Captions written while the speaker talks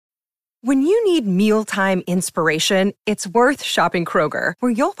When you need mealtime inspiration, it's worth shopping Kroger,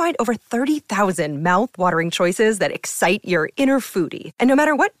 where you'll find over 30,000 mouth-watering choices that excite your inner foodie. And no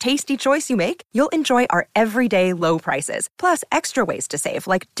matter what tasty choice you make, you'll enjoy our everyday low prices, plus extra ways to save,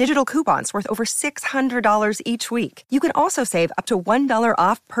 like digital coupons worth over $600 each week. You can also save up to $1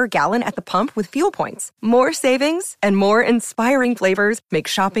 off per gallon at the pump with fuel points. More savings and more inspiring flavors make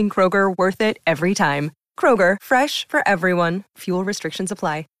shopping Kroger worth it every time. Kroger, fresh for everyone. Fuel restrictions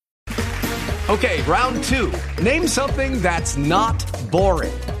apply. Okay, round two. Name something that's not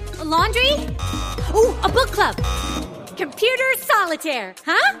boring. A laundry? Ooh, a book club. Computer solitaire,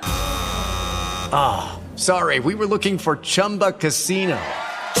 huh? Ah, sorry, we were looking for Chumba Casino.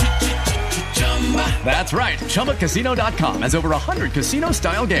 That's right, ChumbaCasino.com has over 100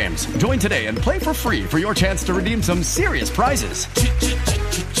 casino-style games. Join today and play for free for your chance to redeem some serious prizes.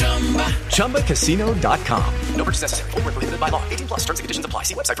 ChumbaCasino.com. No purchase necessary. Void where prohibited by law. 18+ terms and conditions apply.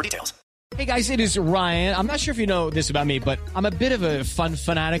 See website for details. Hey guys, it is Ryan. I'm not sure if you know this about me, but I'm a bit of a fun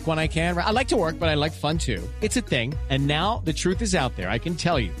fanatic when I can. I like to work, but I like fun too. It's a thing. And now the truth is out there. I can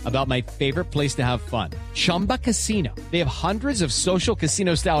tell you about my favorite place to have fun. Chumba Casino. They have hundreds of social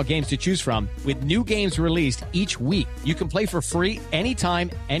casino style games to choose from with new games released each week. You can play for free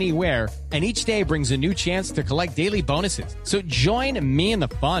anytime, anywhere. And each day brings a new chance to collect daily bonuses. So join me in the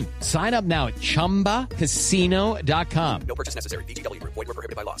fun. Sign up now at ChumbaCasino.com. No purchase necessary. VGW Group. Void where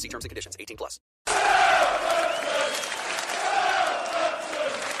prohibited by law. See terms and conditions. 18+.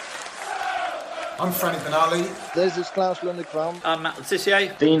 I'm Franny Benali. This is Klaus Lundekvam. I'm Matt Le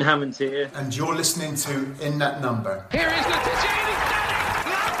Tissier. Dean Hammond here. And you're listening to In That Number. Here is Le Tissier and he's done it!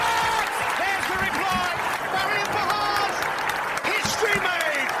 Lambert! There's the reply! Marion Pahars! History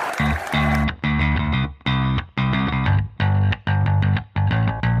made!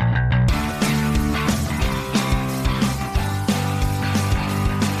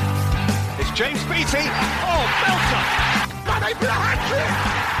 It's James Beattie. Oh, belter! Mane for the hat-trick!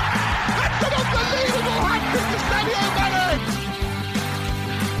 That's an unbelievable hat-trick to Sadio Mane!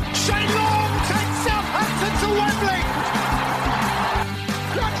 Shane Long takes Southampton to Wembley!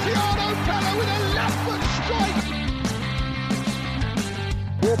 Graziano Pella with a left foot strike!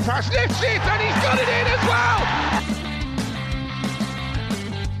 Ball pass lifts it and he's got it in as well!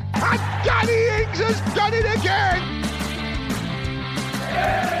 And Danny Ings has done it again!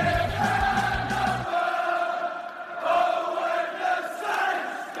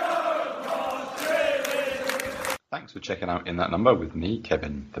 Thanks for checking out In That Number with me,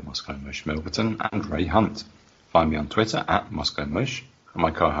 Kevin, the Moscow Mush Milverton, and Ray Hunt. Find me on Twitter at Moscow Mush, and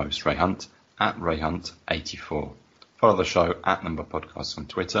my co-host Ray Hunt at RayHunt84. Follow the show at Number Podcast on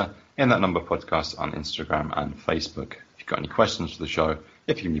Twitter, In That Number Podcast on Instagram and Facebook. If you've got any questions for the show,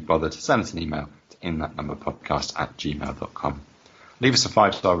 if you can be bothered, send us an email to inthatnumberpodcast@gmail.com. Leave us a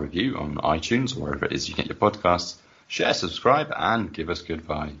 5-star review on iTunes or wherever it is you get your podcasts. Share, subscribe, and give us good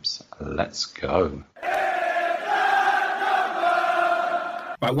vibes. Let's go.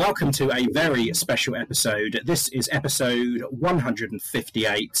 Right, welcome to a very special episode. This is episode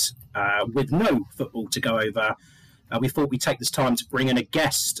 158 with no football to go over. We thought we'd take this time to bring in a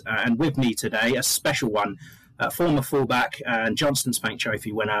guest, and with me today, a special one, former fullback and Johnstone Spank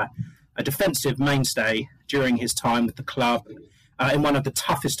Trophy winner, a defensive mainstay during his time with the club, in one of the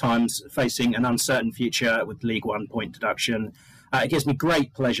toughest times facing an uncertain future with League One point deduction. It gives me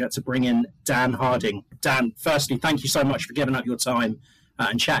great pleasure to bring in Dan Harding. Dan, firstly, thank you so much for giving up your time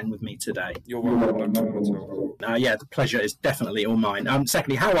and chatting with me today. You're welcome. Yeah, the pleasure is definitely all mine.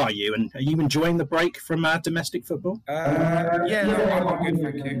 Secondly, how are you? And are you enjoying the break from domestic football? I'm good,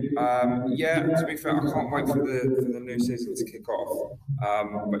 thank you. To be fair, I can't wait for the new season to kick off.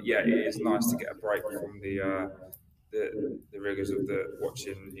 But yeah, it is nice to get a break from the rigours of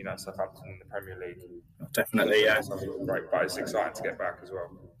watching, Southampton in the Premier League. Definitely, yeah. Sounds great, but it's exciting to get back as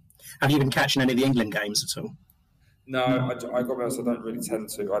well. Have you been catching any of the England games at all? No, I got to be honest, I don't really tend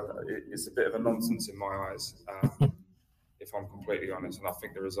to. It's a bit of a nonsense in my eyes, if I'm completely honest, and I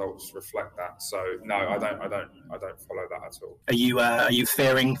think the results reflect that. So no, I don't follow that at all. Are you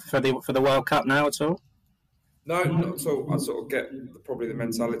fearing for the World Cup now at all? No, not at all. I sort of get probably the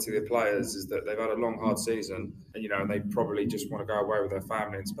mentality of the players is that they've had a long, hard season, and and they probably just want to go away with their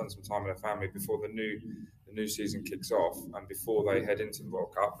family and spend some time with their family before the new season kicks off, and before they head into the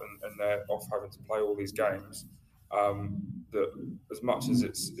World Cup, and they're off having to play all these games. That as much as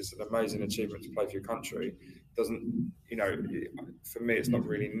it's an amazing achievement to play for your country, doesn't, for me, it's not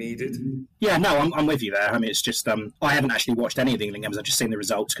really needed. Yeah, no, I'm with you there. I mean, it's just I haven't actually watched any of the England games. I've just seen the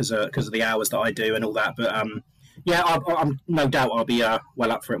results because of the hours that I do and all that. But Yeah, I'm no doubt I'll be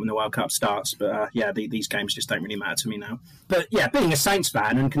well up for it when the World Cup starts. But these games just don't really matter to me now. But yeah, being a Saints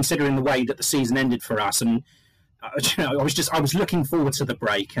fan and considering the way that the season ended for us, and I was looking forward to the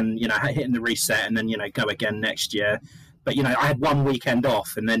break and hitting the reset and then go again next year. But I had one weekend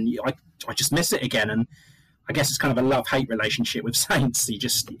off and then I just miss it again. And I guess it's kind of a love-hate relationship with Saints.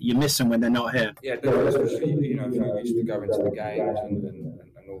 You miss them when they're not here. Yeah, especially if you used to go into the games and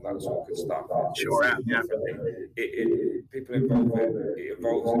all that sort of good stuff. People involved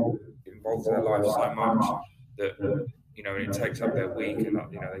in their life so much that it takes up their week, and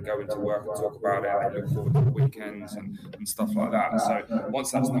they go into work and talk about it, and they look forward to the weekends and stuff like that. So once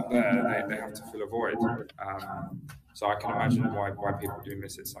that's not there, they have to fill a void. So I can imagine why people do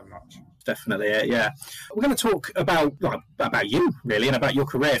miss it so much. Definitely, yeah. We're going to talk about you, really, and about your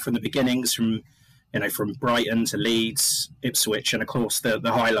career from the beginnings, from Brighton to Leeds, Ipswich, and of course the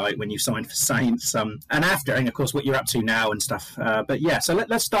highlight when you signed for Saints, and after, and of course what you're up to now and stuff. But yeah, so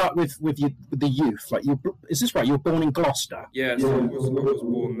let's start with the youth. Like, is this right? You were born in Gloucester. Yeah, so I was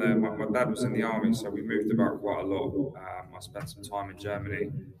born there. My dad was in the army, so we moved about quite a lot. I spent some time in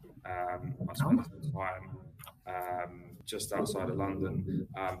Germany. I spent some time just outside of London.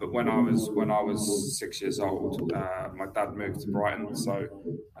 But when I was 6 years old, my dad moved to Brighton.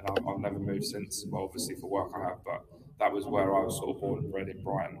 And I've never moved since. Well, obviously for work I have, but that was where I was sort of born and bred in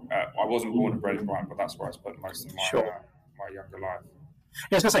Brighton. I wasn't born and bred in Brighton, but that's where I spent most of my younger life.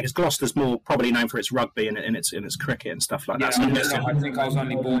 Yeah, I was going to say, because Gloucester's more probably known for its rugby and its cricket and stuff like that. I think I was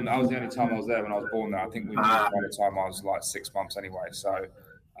only born. That was the only time I was there when I was born there. I think we moved by the time I was like 6 months anyway. So,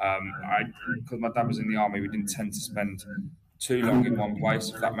 because my dad was in the army, we didn't tend to spend too long in one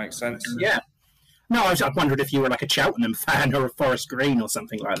place, if that makes sense. Yeah. No, I wondered if you were like a Cheltenham fan or a Forest Green or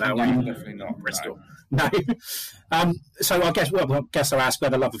something like that. No, definitely not. Bristol. No. So I guess I'll ask where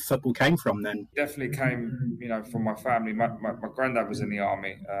the love of football came from then. Definitely came, from my family. My granddad was in the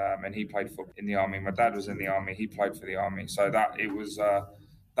army, and he played football in the army. My dad was in the army; he played for the army. So that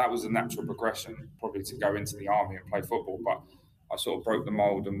was a natural progression, probably, to go into the army and play football. But I sort of broke the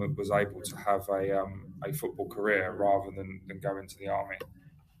mould and was able to have a football career rather than go into the army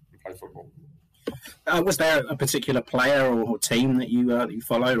and play football. Was there a particular player or team that you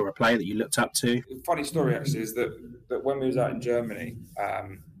followed, or a player that you looked up to? Funny story actually is that when we was out in Germany, I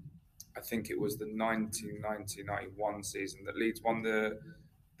think it was the 1990-91 season that Leeds won the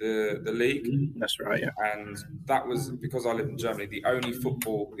league. That's right, yeah. And that was because I lived in Germany. The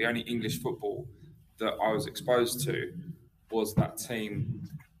only English football that I was exposed to was that team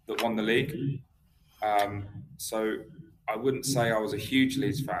that won the league. So I wouldn't say I was a huge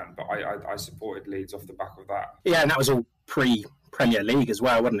Leeds fan, but I supported Leeds off the back of that. Yeah, and that was all pre-Premier League as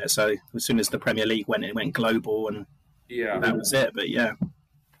well, wasn't it? So as soon as the Premier League went, it went global, and that was it. But yeah.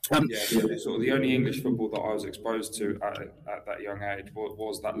 Sort of the only English football that I was exposed to at that young age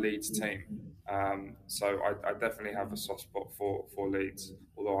was that Leeds team. So I definitely have a soft spot for Leeds,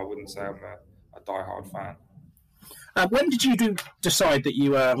 although I wouldn't say I'm a diehard fan. When did you decide that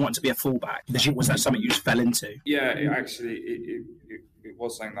you wanted to be a fullback? Was that something you just fell into? Yeah, it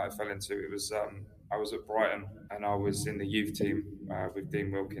was something that I fell into. It was I was at Brighton and I was in the youth team with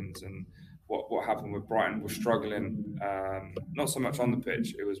Dean Wilkins, and what happened with Brighton was struggling, not so much on the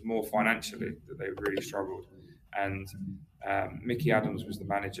pitch, it was more financially that they really struggled. And Mickey Adams was the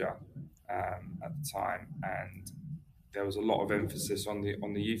manager at the time, and there was a lot of emphasis on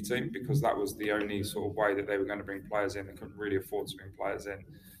the youth team because that was the only sort of way that they were going to bring players in. They couldn't really afford to bring players in.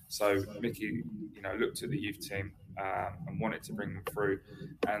 So Mickey, looked at the youth team and wanted to bring them through.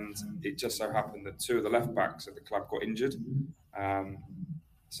 And it just so happened that two of the left backs at the club got injured.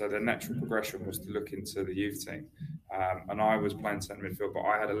 So their natural progression was to look into the youth team. And I was playing centre midfield, but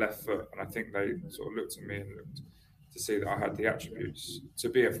I had a left foot. And I think they sort of looked at me and looked to see that I had the attributes to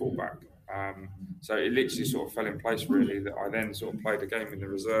be a fullback. So it literally sort of fell in place, really, that I then sort of played a game in the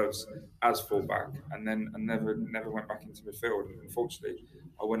reserves as fullback and never went back into midfield. And unfortunately,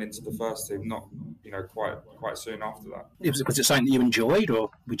 I went into the first team not, quite soon after that. Was it something that you enjoyed, or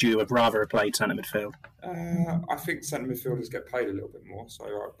would you have rather played centre midfield? I think centre midfielders get paid a little bit more, so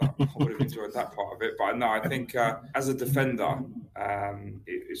I would have enjoyed that part of it. But no, I think as a defender,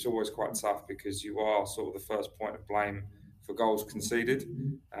 it's always quite tough because you are sort of the first point of blame for goals conceded,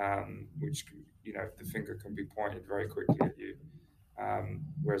 which, the finger can be pointed very quickly at you,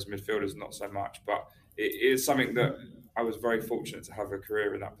 whereas midfielders not so much. But it is something that I was very fortunate to have a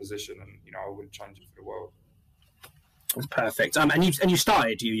career in that position, and I wouldn't change it for the world. That's perfect. And you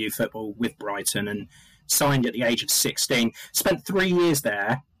started youth football with Brighton and signed at the age of 16. Spent 3 years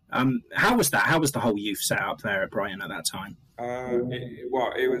there. How was that? How was the whole youth set up there at Brighton at that time?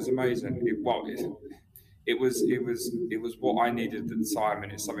 It was amazing. it was what I needed at the time,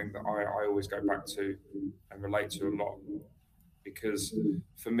 and it's something that I always go back to and relate to a lot, because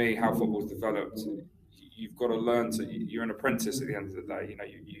for me, how football's developed, you've got to learn you're an apprentice at the end of the day.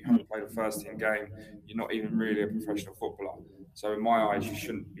 You haven't played a first team game, you're not even really a professional footballer. So in my eyes, you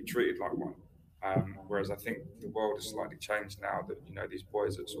shouldn't be treated like one. Whereas I think the world has slightly changed now that, these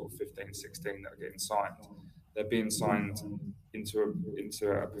boys at sort of 15, 16 that are getting signed, they're being signed into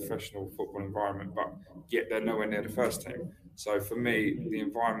a professional football environment, but yet they're nowhere near the first team. So for me, the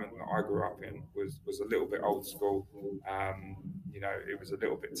environment that I grew up in was a little bit old school. It was a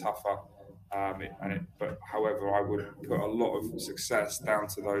little bit tougher. But however, I would put a lot of success down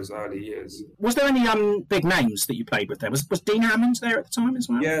to those early years. Was there any big names that you played with there? Was Dean Hammond there at the time as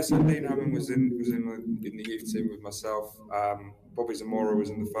well? Yeah, so Dean Hammond was in the youth team with myself. Bobby Zamora was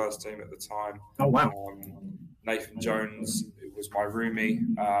in the first team at the time. Oh wow! Nathan Jones was my roomie.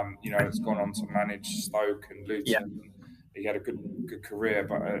 Has gone on to manage Stoke and Luton. Yeah. He had a good career,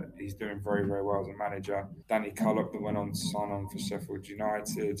 but he's doing very, very well as a manager. Danny Culloch that went on to sign on for Sheffield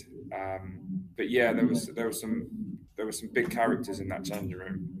United. But yeah, there were some big characters in that changing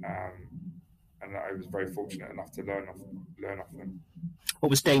room, and I was very fortunate enough to learn off them. What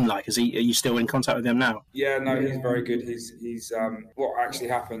was Dean like? Are you still in contact with him now? Yeah, no, he's very good. He's what actually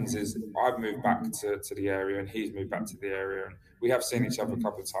happens is I've moved back to the area and he's moved back to the area, and we have seen each other a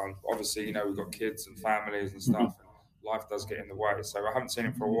couple of times. Obviously, we've got kids and families and stuff. Mm-hmm. Life does get in the way, so I haven't seen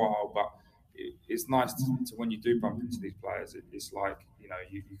him for a while, but it's nice to when you do bump into these players, it's like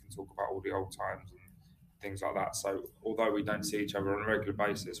you can talk about all the old times and things like that. So although we don't see each other on a regular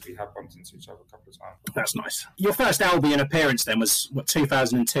basis, we have bumped into each other a couple of times. That's nice. Your first Albion appearance then was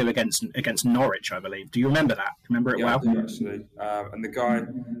 2002 against Norwich, I believe. Do you remember that? Remember it well? I do, actually. And the guy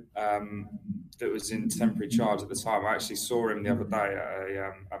that was in temporary charge at the time, I actually saw him the other day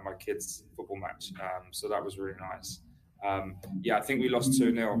at my kids' football match. So that was really nice. I think we lost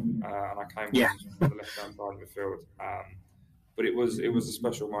 2-0, and I came on the left-hand side of the field. But it was a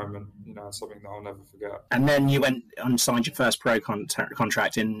special moment, something that I'll never forget. And then you went and signed your first pro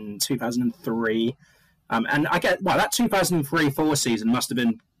contract in 2003. And I get, that 2003-04 season must have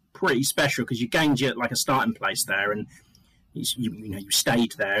been pretty special because you gained a starting place there, and you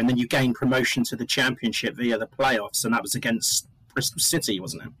stayed there, and then you gained promotion to the Championship via the playoffs, and that was against Bristol City,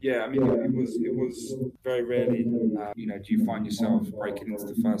 wasn't it? Yeah, I mean, it was very rarely, do you find yourself breaking into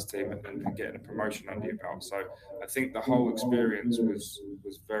the first team and getting a promotion under your belt. So I think the whole experience was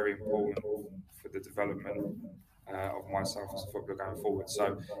very important for the development of myself as a footballer going forward.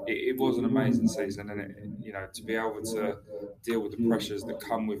 So it was an amazing season, and to be able to deal with the pressures that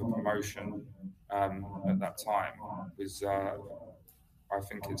come with a promotion at that time was. I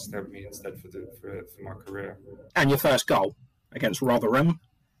think it stepped me instead for my career. And your first goal against Rotherham.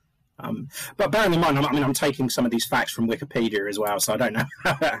 But bearing in mind, I'm taking some of these facts from Wikipedia as well, so I don't know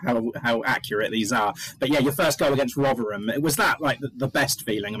how accurate these are. But yeah, your first goal against Rotherham, was that like the best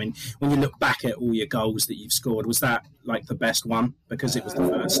feeling? I mean, when you look back at all your goals that you've scored, was that like the best one because it was the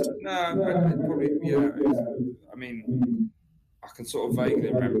first? No, probably, yeah. I mean, I can sort of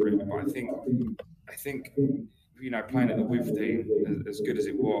vaguely remember it, but I think playing at the WIV team, as good as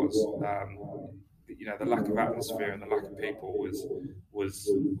it was, the lack of atmosphere and the lack of people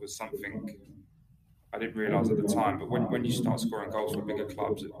was something I didn't realise at the time. But when you start scoring goals for bigger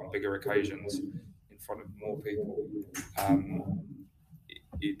clubs on bigger occasions in front of more people,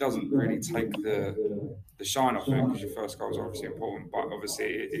 it doesn't really take the shine off it, because your first goal is obviously important, but obviously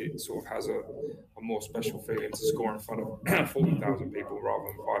it sort of has a more special feeling to score in front of 40,000 people rather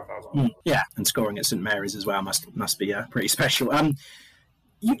than 5,000. Yeah, and scoring at St Mary's as well must be pretty special.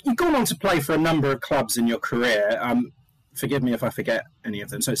 You've gone on to play for a number of clubs in your career. Forgive me if I forget any of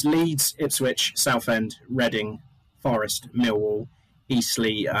them. So it's Leeds, Ipswich, Southend, Reading, Forest, Millwall,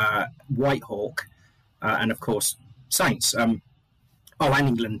 Eastleigh, Whitehawk, and of course Saints. And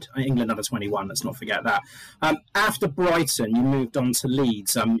England under 21. Let's not forget that. After Brighton, you moved on to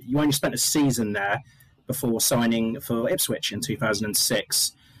Leeds. You only spent a season there before signing for Ipswich in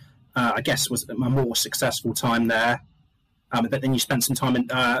 2006. I guess was a more successful time there. But then you spent some time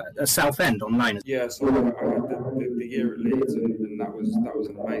at Southend on loan. Yeah, so I had the year at Leeds, and that was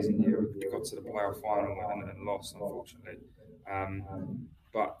an amazing year. We got to the playoff final and lost, unfortunately.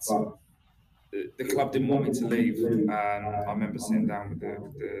 But the club didn't want me to leave. I remember sitting down with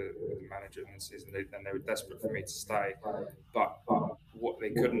the manager in the season, and they were desperate for me to stay. But what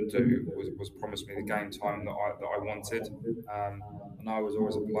they couldn't do was promise me the game time that I wanted. And I was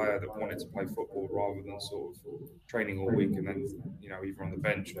always a player that wanted to play football rather than sort of training all week and then either on the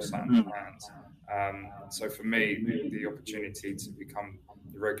bench or sat in the hands. So for me, the opportunity to become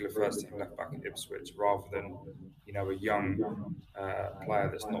the regular first team left back at Ipswich rather than, you know, a young player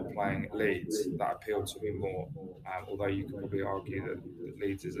that's not playing at Leeds. That appealed to me more. Although you could probably argue that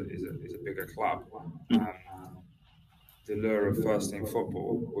Leeds is a bigger club. The lure of first team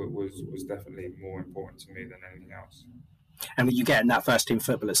football was definitely more important to me than anything else. And were you getting that first team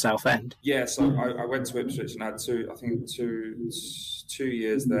football at Southend? Yeah, so I went to Ipswich and had two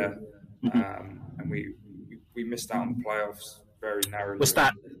years there, and we missed out on the playoffs very narrowly. Was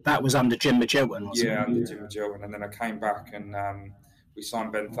that was under Jim McGilton? Wasn't it? Under Jim McGilton, and then I came back and we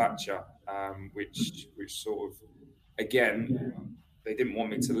signed Ben Thatcher, which sort of, again, they didn't want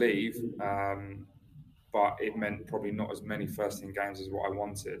me to leave, but it meant probably not as many first team games as what I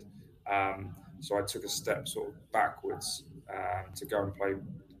wanted. So I took a step sort of backwards to go and play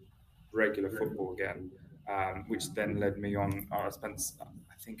regular football again, which then led me on. I spent,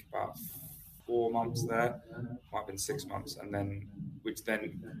 I think, about 4 months there, might have been 6 months, and then which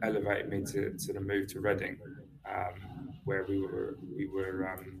then elevated me to the move to Reading, where we were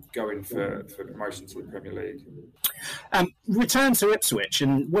going for promotion to the Premier League. Return to Ipswich,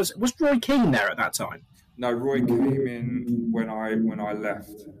 and was Roy Keane there at that time? No, Roy came in when I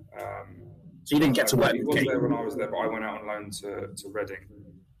left. So you didn't get to work with Keane? He was there when I was there, but I went out on loan to Reading.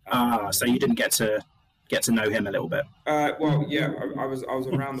 So you didn't get to know him a little bit? Well, yeah, I was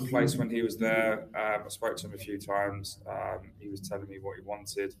around the place when he was there. I spoke to him a few times. He was telling me what he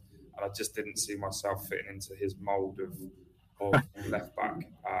wanted, and I just didn't see myself fitting into his mould of left back.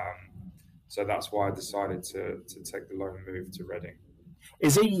 So that's why I decided to take the loan move to Reading.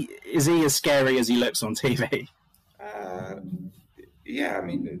 Is he as scary as he looks on TV? Yeah, I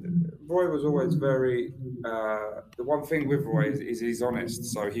mean, Roy was always very. The one thing with Roy is he's honest.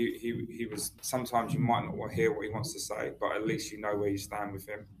 So he was. Sometimes you might not hear what he wants to say, but at least you know where you stand with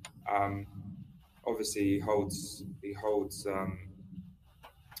him. Obviously, he holds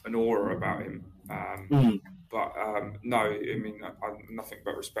an aura about him. But no, I mean, I've nothing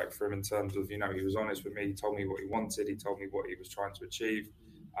but respect for him in terms of, you know, he was honest with me. He told me what he wanted. He told me what he was trying to achieve,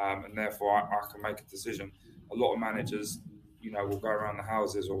 and therefore I can make a decision. A lot of managers, you know, will go around the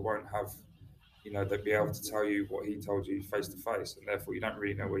houses or won't have, you know, they'll be able to tell you what he told you face to face, and therefore you don't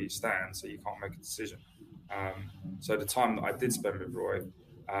really know where you stand, so you can't make a decision. So the time that I did spend with Roy,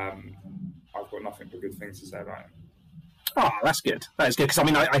 I've got nothing but good things to say about him. Oh, that's good. That is good, because I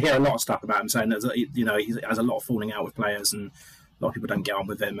mean, I hear a lot of stuff about him saying that, you know, he has a lot of falling out with players, and a lot of people don't get on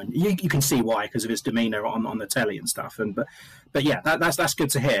with him, and you can see why, because of his demeanour on the telly and stuff. And but yeah, that's good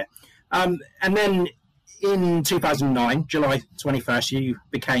to hear. And then in 2009, July 21st, you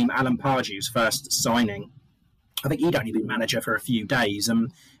became Alan Pardew's first signing. I think he'd only been manager for a few days,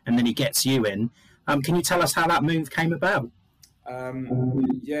 and then he gets you in. Can you tell us how that move came about?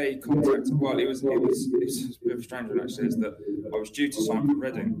 Yeah, he contacted. Well, it was a bit of a strange one actually. Is that I was due to sign for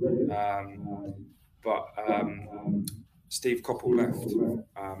Reading, but Steve Coppell left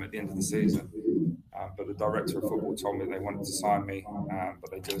at the end of the season. But the director of football told me they wanted to sign me,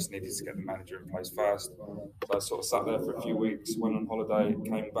 but they just needed to get the manager in place first. So I sort of sat there for a few weeks, went on holiday,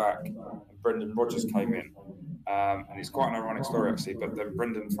 came back, and Brendan Rodgers came in. And it's quite an ironic story actually. But then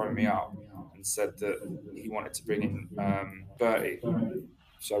Brendan phoned me up and said that he wanted to bring in Bertie,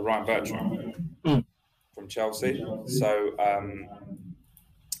 so Ryan Bertrand from Chelsea. So,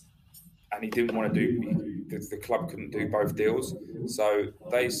 and he didn't want to do, the club couldn't do both deals. So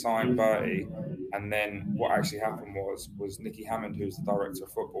they signed Bertie, and then what actually happened was Nicky Hammond, who's the director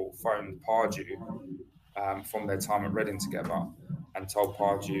of football, phoned Pardew from their time at Reading together, and told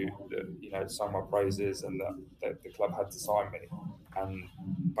Pardew that, you know, sung my praises and that the club had to sign me. And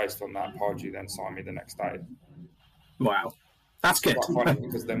based on that, Pardew then signed me the next day. Wow, that's good. It's quite funny,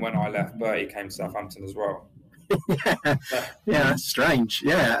 because then when I left, Bertie came to Southampton as well. Yeah, that's strange.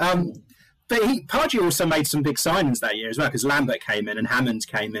 Yeah, but Pardew also made some big signings that year as well, because Lambert came in and Hammond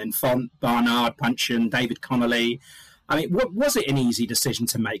came in, Font, Barnard, Punchin, David Connolly. I mean, was it an easy decision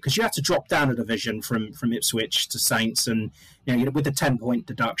to make? Because you had to drop down a division from Ipswich to Saints, and you know, with the 10-point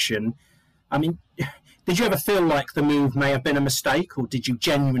deduction. I mean, did you ever feel like the move may have been a mistake, or did you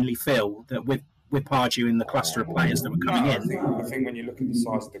genuinely feel that with Pardew in the cluster of players that were coming in? I think when you look at the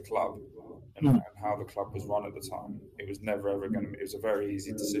size of the club and how the club was run at the time, it was never ever going to. It was a very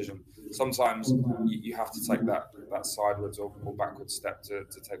easy decision. Sometimes you have to take that sideways or backwards step to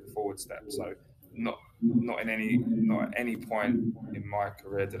take a forward step. So not at any point in my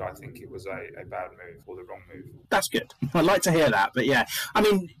career did I think it was a bad move or the wrong move. That's good. I'd like to hear that. But yeah, I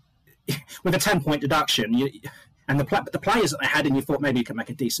mean, with a 10-point deduction, and the players that they had in, you thought maybe you could make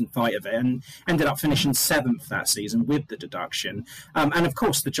a decent fight of it, and ended up finishing 7th that season with the deduction. And of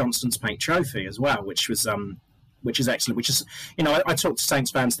course, the Johnstone's Paint Trophy as well, which was which is excellent. Which is, I talked to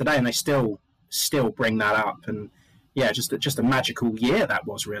Saints fans today, and they still bring that up. And yeah, just a magical year that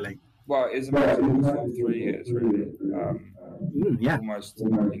was, really. Well, it's amazing. 3 years, really. Yeah. Almost,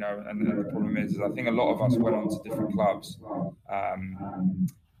 and the problem is I think a lot of us went on to different clubs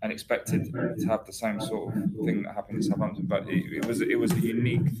and expected to have the same sort of thing that happened in Southampton, but it was a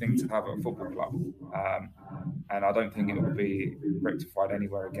unique thing to have at a football club, and I don't think it will be rectified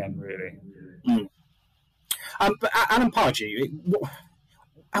anywhere again, really. But Alan Pardew,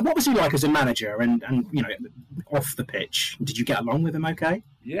 what was he like as a manager, and off the pitch? Did you get along with him okay?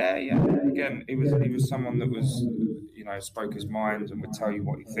 Yeah. Again, he was someone that was, spoke his mind and would tell you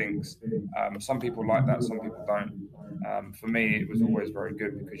what he thinks. Some people like that, some people don't. For me, it was always very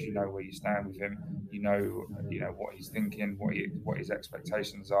good because you know where you stand with him. You know what he's thinking, what his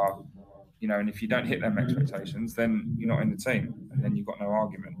expectations are. And if you don't hit them expectations, then you're not in the team, and then you've got no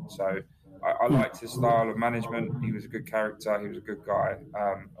argument. So I liked his style of management. He was a good character. He was a good guy,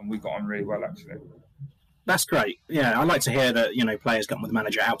 and we got on really well, actually. That's great. Yeah, I like to hear that players got on with the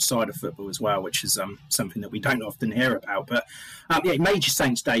manager outside of football as well, which is something that we don't often hear about. But you made your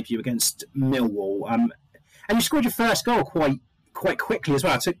Saints debut against Millwall, and you scored your first goal quite quickly as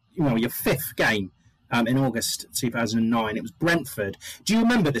well. It took your fifth game in August 2009. It was Brentford. Do you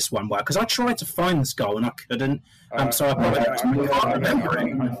remember this one well? Because I tried to find this goal and I couldn't. So I apologise. I can't remember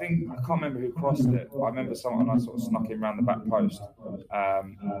it. I can't remember who crossed it. I remember someone I sort of snuck him around the back post.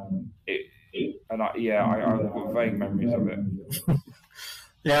 I've got vague memories of it.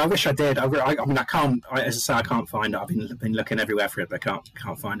 Yeah, I wish I did. I can't. As I say, I can't find it. I've been looking everywhere for it, but can't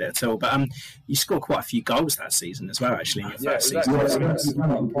find it at all. But you scored quite a few goals that season as well, actually. In your first season. One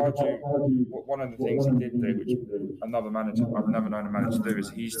of the things he did do, which another manager I've never known a manager do, is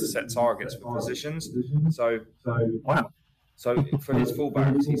he used to set targets for positions. Wow. So for his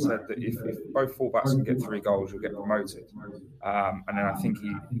fullbacks, he said that if both fullbacks can get 3 goals, you'll get promoted. And then I think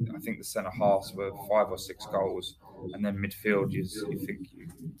the centre halves were 5 or 6 goals, and then midfield you're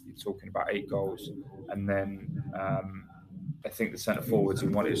talking about 8 goals, and then I think the centre forwards he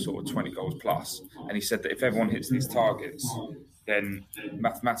wanted sort of 20 goals plus. And he said that if everyone hits these targets, then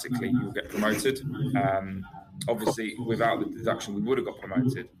mathematically you'll get promoted. Obviously, without the deduction, we would have got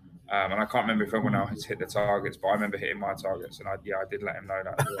promoted. And I can't remember if everyone else hit the targets, but I remember hitting my targets, and I did let him know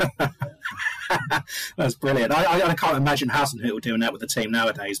that. That's brilliant. I can't imagine Hasenhüttl doing that with the team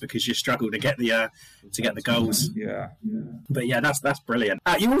nowadays because you struggle to get the goals. Yeah. But yeah, that's brilliant.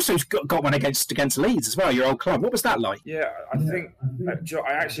 You also got one against Leeds as well, your old club. What was that like? Yeah, I think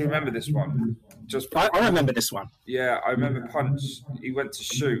I actually remember this one. I remember this one. Yeah, I remember Punch. He went to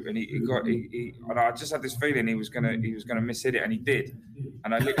shoot, and and I just had this feeling he was gonna miss hit it, and he did.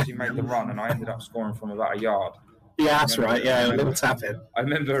 And I literally made the run, and I ended up scoring from about a yard. Yeah, that's right. Yeah, a little tap in. I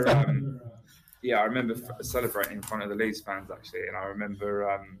remember. I remember celebrating in front of the Leeds fans actually, and I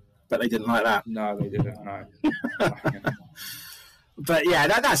remember. But they didn't like that. No, they didn't. No. But yeah,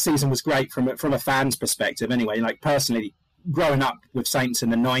 that season was great from a fan's perspective. Anyway, like personally, growing up with Saints in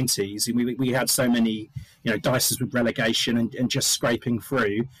the 90s, we had so many, dices with relegation and just scraping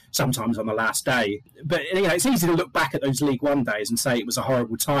through, sometimes on the last day. But, it's easy to look back at those League One days and say it was a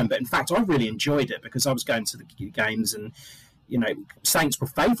horrible time. But in fact, I really enjoyed it because I was going to the games and, Saints were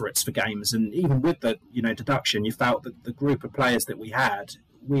favourites for games. And even with the, deduction, you felt that the group of players that we had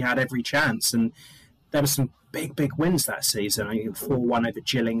every chance. And there were some big wins that season. 4-1 over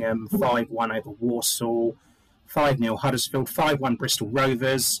Gillingham, 5-1 over Walsall, 5-0 Huddersfield, 5-1 Bristol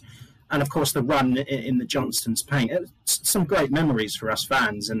Rovers, and of course the run in the Johnston's paint. Some great memories for us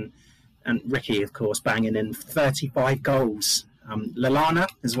fans, and Ricky, of course, banging in 35 goals. Lallana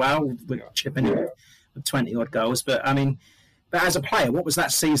as well, chipping in with 20-odd goals. But as a player, what was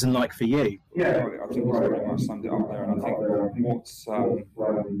that season like for you? Yeah, I think it's very much summed it up there, and I think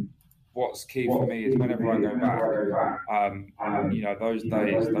what's key for me is whenever I go back, those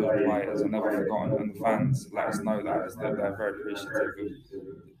days, those players are never forgotten, and the fans let us know that they're very appreciative.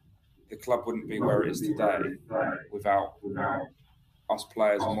 The club wouldn't be where it is today without us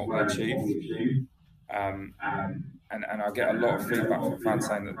players and what we achieved. And I get a lot of feedback from fans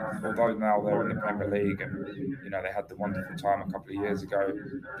saying that although now they're in the Premier League and they had the wonderful time a couple of years ago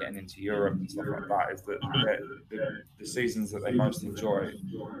getting into Europe and stuff like that, is that the seasons that they most enjoy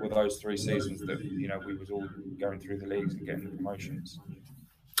were those 3 seasons that we was all going through the leagues and getting the promotions.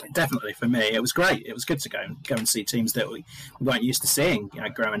 Definitely for me, it was great. It was good to go and see teams that we weren't used to seeing,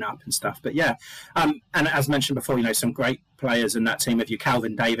 growing up and stuff. But yeah, and as mentioned before, some great players in that team with you: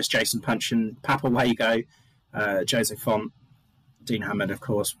 Calvin Davis, Jason Puncheon, Papa Wago, Jose Font, Dean Hammond, of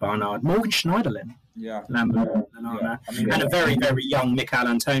course, Barnard, Morgan Schneiderlin, yeah, Lambert, Lallana, and a very, very young Mikel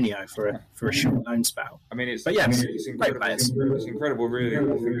Antonio for a short loan spell. I mean, it's incredible. It's incredible, really. I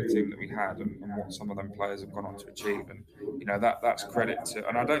think the team that we had and what some of them players have gone on to achieve, and that's credit to.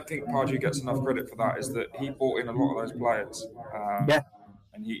 And I don't think Pardew gets enough credit for that. Is that he brought in a lot of those players.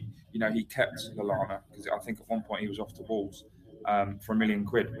 And he kept Lallana, because I think at one point he was off to Wolves for £1 million.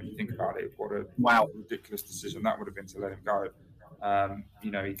 When you think about it, what a ridiculous decision that would have been to let him go.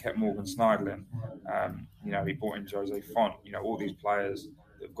 He kept Morgan Schneiderlin. He brought in Jose Font. All these players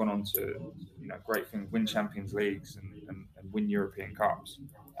that have gone on to great things, win Champions Leagues and win European Cups.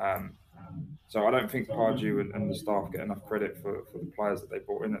 So I don't think Pardew and the staff get enough credit for the players that they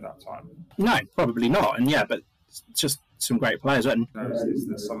brought in at that time. No, probably not. And but it's just some great players.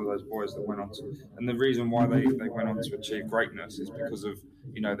 It's some of those boys that went on to, and the reason why they went on to achieve greatness is because of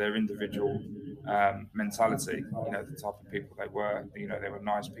their individual mentality. The type of people they were. They were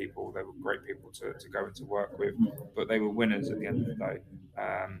nice people. They were great people to go into work with, but they were winners at the end of the day,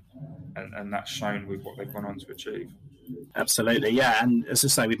 and that's shown with what they've gone on to achieve. Absolutely, yeah. And as I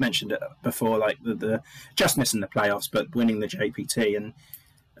say, we've mentioned it before, like the just missing the playoffs, but winning the JPT. And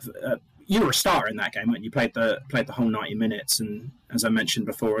you were a star in that game, weren't you? You played the whole 90 minutes, and as I mentioned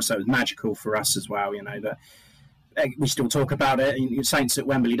before, so it was magical for us as well. That we still talk about it. Saints at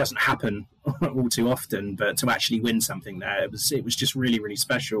Wembley doesn't happen all too often, but to actually win something there, it was just really, really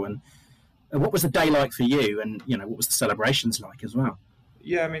special. And what was the day like for you? And what was the celebrations like as well?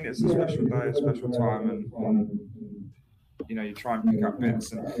 Yeah, I mean, it's a special day, a special time, and you try and pick up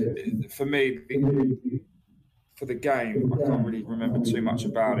bits. And for me, for the game, I can't really remember too much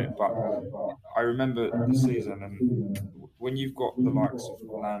about it, but I remember the season, and when you've got the likes of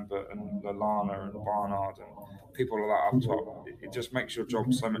Lambert and Lallana and Barnard and people like that up top, it just makes your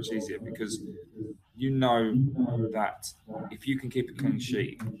job so much easier, because that if you can keep a clean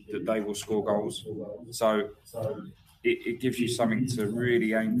sheet, that they will score goals. So it gives you something to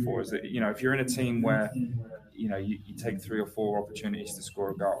really aim for. Is that if you're in a team where you take 3 or 4 opportunities to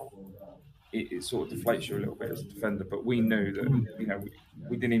score a goal, it sort of deflates you a little bit as a defender. But we knew that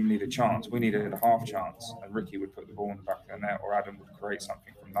we didn't even need a chance. We needed a half chance, and Ricky would put the ball in the back of the net, or Adam would create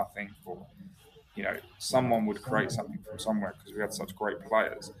something from nothing, or someone would create something from somewhere, because we had such great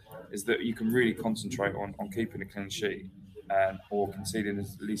players. Is that you can really concentrate on keeping a clean sheet, or conceding the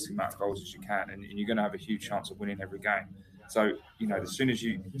least amount of goals as you can, and you're going to have a huge chance of winning every game. So as soon as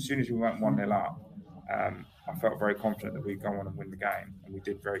we went 1-0 up, I felt very confident that we'd go on and win the game, and we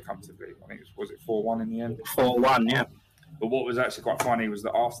did very comfortably. I think was it 4-1 in the end? 4-1, yeah. But what was actually quite funny was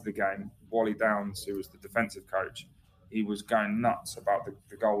that after the game, Wally Downs, who was the defensive coach, he was going nuts about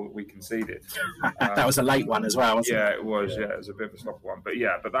the goal that we conceded. That was a late one as well, wasn't it? It was. Yeah, it was a bit of a sloppy one.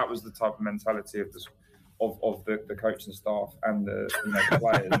 But that was the type of mentality of the coaching staff and the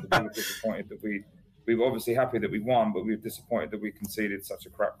players. That we were disappointed that we were obviously happy that we won, but we were disappointed that we conceded such a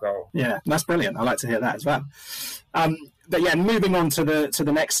crap goal. Yeah, that's brilliant. I like to hear that as well. But yeah, moving on to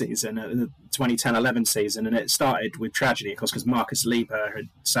the next season, the 2010-11 season, and it started with tragedy, of course, because Marcus Lieber had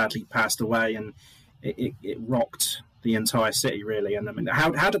sadly passed away, and it rocked the entire city, really. And I mean,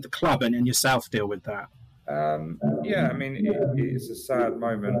 how did the club and yourself deal with that? I mean, it's a sad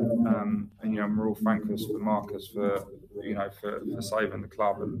moment, and we're all thankless for Marcus for saving the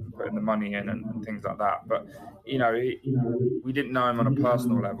club and putting the money in and things like that. But we didn't know him on a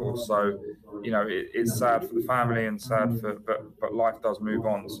personal level, so it's sad for the family and sad but life does move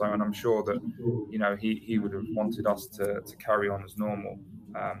on. So, and I'm sure that he would have wanted us to carry on as normal,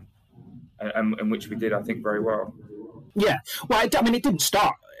 and which we did, I think, very well. Yeah, well, I mean, it didn't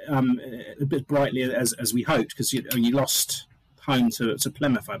start a bit brightly as we hoped, because you lost home to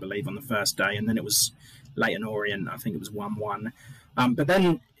Plymouth, I believe, on the first day, and then it was Leyton Orient, I think it was 1-1. But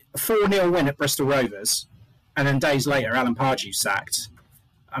then a 4-0 win at Bristol Rovers, and then days later, Alan Pardew sacked.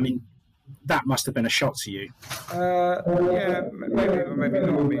 I mean, that must have been a shock to you. Yeah, maybe not.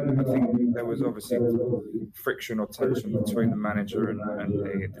 I mean, I think there was obviously friction or tension between the manager and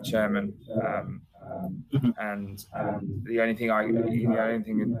the chairman. And the only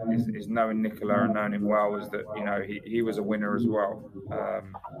thing is knowing Nicola and knowing him well is that he was a winner as well,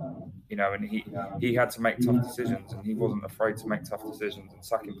 and he had to make tough decisions, and he wasn't afraid to make tough decisions. And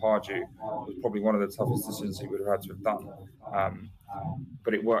sacking Pardew was probably one of the toughest decisions he would have had to have done.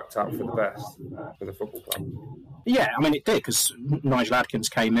 But it worked out for the best for the football club. Yeah, I mean it did, because Nigel Adkins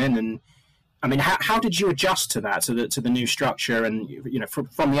came in, and I mean, how did you adjust to that, to the new structure? And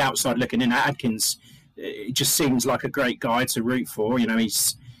from the outside looking in, Adkins, it just seems like a great guy to root for. He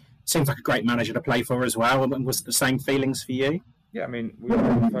seems like a great manager to play for as well. And was the same feelings for you? Yeah, I mean, we're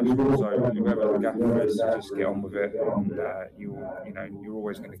professional, so whoever the gaffer is, just get on with it, and you're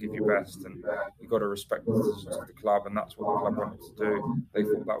always going to give your best, and you've got to respect the decisions of the club, and that's what the club wanted to do. They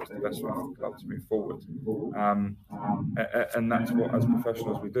thought that was the best way for the club to move forward, and that's what, as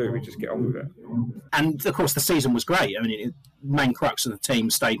professionals, we do. We just get on with it. And of course, the season was great. I mean, main crux of the team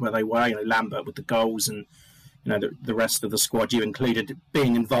stayed where they were. Lambert with the goals, and the rest of the squad, you included,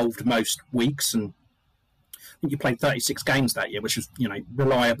 being involved most weeks, and I think you played 36 games that year, which was,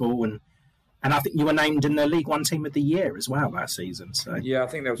 reliable, and I think you were named in the League One Team of the Year as well that season. So yeah, I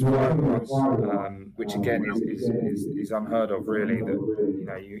think there was 5 of us, which again is unheard of, really.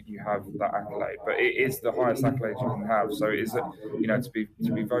 That you have that accolade, but it is the highest accolade you can have. So it is to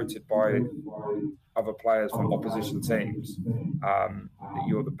be voted by other players from opposition teams that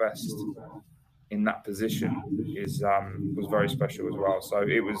you're the best in that position was very special as well. So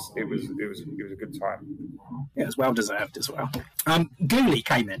it was a good time. Yeah, it was well deserved as well. Gooley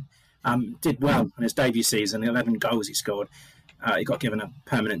came in, did well in his debut season. 11 goals he scored. He got given a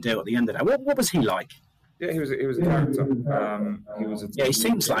permanent deal at the end of that. What was he like? Yeah, he was a character. He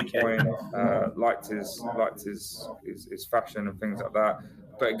seems like it. Liked his fashion and things like that.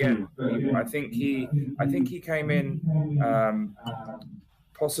 But again, I think he came in.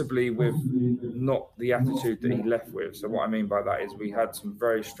 Possibly with not the attitude that he left with. So what I mean by that is we had some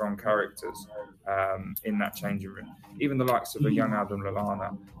very strong characters in that changing room. Even the likes of a young Adam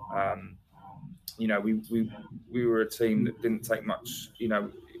Lallana. We were a team that didn't take much.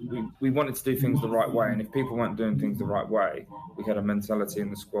 We wanted to do things the right way, and if people weren't doing things the right way, we had a mentality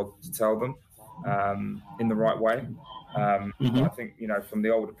in the squad to tell them in the right way. I think from the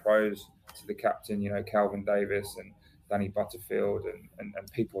older pros to the captain, Calvin Davis and Danny Butterfield and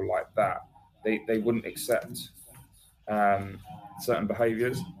people like that, they wouldn't accept certain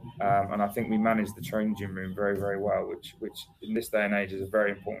behaviours, and I think we managed the changing room very, very well, which in this day and age is a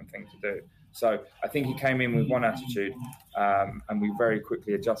very important thing to do. So I think he came in with one attitude, and we very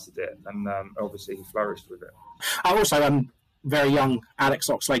quickly adjusted it, and obviously he flourished with it. Also, very young Alex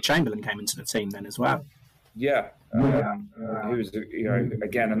Oxlade-Chamberlain came into the team then as well. Yeah, he was,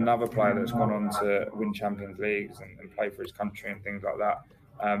 again, another player that's gone on to win Champions Leagues and play for his country and things like that.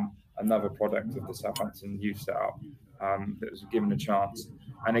 Another product of the Southampton youth setup that was given a chance.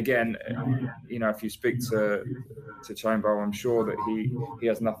 And again, if you speak to Chamber, I'm sure that he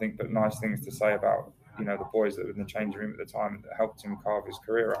has nothing but nice things to say about the boys that were in the changing room at the time that helped him carve his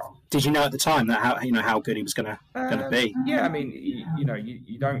career out. Did you know at the time that how good he was going to be? Yeah, I mean, you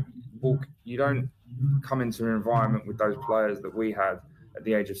don't come into an environment with those players that we had at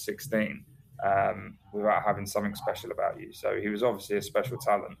the age of 16 without having something special about you. So he was obviously a special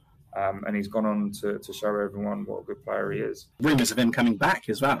talent, and he's gone on to show everyone what a good player he is. Rumours of him coming back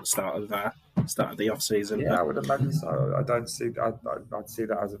as well at the start of the off season. Yeah, I would imagine so. I'd see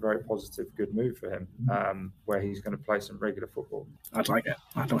that as a very positive, good move for him, where he's going to play some regular football. I'd like it.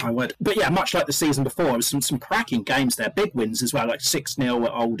 I would. But yeah, much like the season before, there was some cracking games there, big wins as well, like 6-0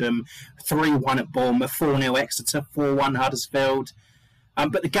 at Oldham, 3-1 at Bournemouth, 4-0 Exeter, 4-1 Huddersfield.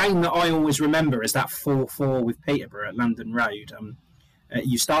 But the game that I always remember is that 4-4 with Peterborough at London Road.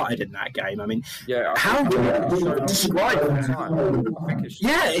 You started in that game. I mean, yeah. How do you describe it? I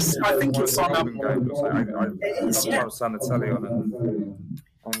think it's on a game. I sometimes turn the telly on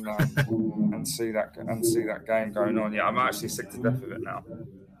and see that game going on. Yeah, I'm actually sick to death of it now.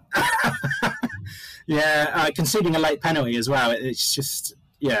 Conceding a late penalty as well. It's just.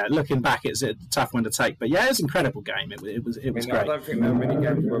 Yeah, looking back, it's a tough one to take. But yeah, it was an incredible game. It was great. I don't think there were many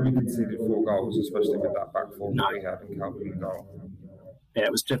games where we conceded 4 goals, especially with that back four that we had in Calvin and goal. Yeah,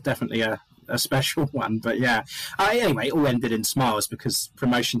 it was definitely a special one. But yeah, anyway, it all ended in smiles because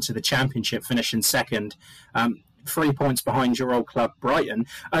promotion to the Championship, finishing second, 3 points behind your old club, Brighton.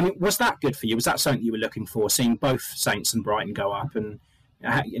 I mean, was that good for you? Was that something you were looking for, seeing both Saints and Brighton go up? And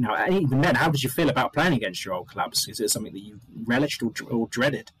even then, how did you feel about playing against your old clubs? Is it something that you relished or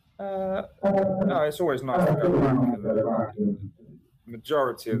dreaded? No, it's always nice to go back.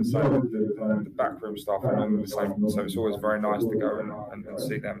 Majority of the backroom staff are normally the same, so it's always very nice to go and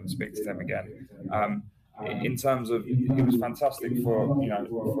see them and speak to them again. In terms of, it was fantastic for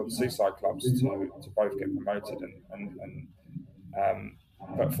the seaside clubs to both get promoted and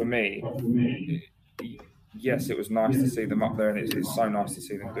but for me, yes, it was nice to see them up there, and it's so nice to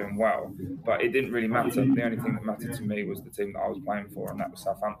see them doing well. But it didn't really matter. The only thing that mattered to me was the team that I was playing for, and that was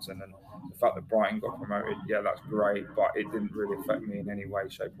Southampton. And the fact that Brighton got promoted, yeah, that's great, but it didn't really affect me in any way,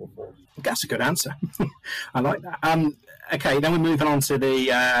 shape or form. That's a good answer. I like that. Okay, then we're moving on to the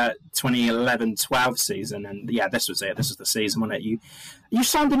 2011-12 season, and yeah, this was it. This was the season, wasn't it? You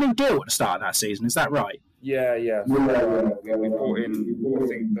signed a new deal at the start of that season, is that right? Yeah. So, we brought in. I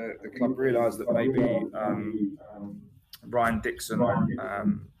think the club realised that maybe Ryan Dixon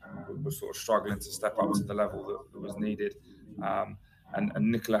was sort of struggling to step up to the level that was needed, and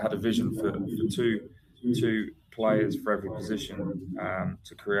Nicola had a vision for two players for every position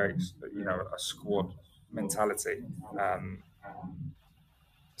to create, a squad mentality.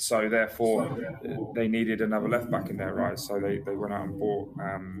 So therefore, they needed another left back in there, right? So they went out and bought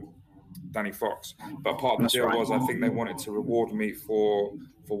Danny Fox. But part of the deal was, I think they wanted to reward me for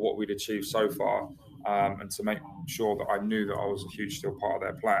what we'd achieved so far, and to make sure that I knew that I was a huge still part of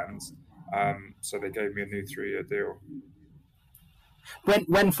their plans. So they gave me a new 3-year deal.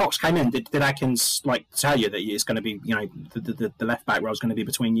 When Fox came in, did Atkins tell you that it's going to be, the left back role is going to be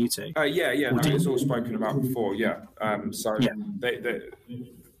between you two? Yeah. It's all spoken about before. Yeah.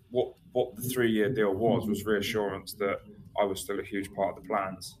 What the 3-year deal was reassurance that I was still a huge part of the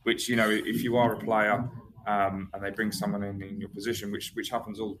plans. Which, if you are a player and they bring someone in your position, which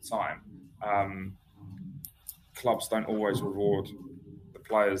happens all the time, clubs don't always reward the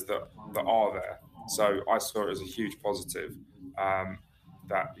players that are there. So I saw it as a huge positive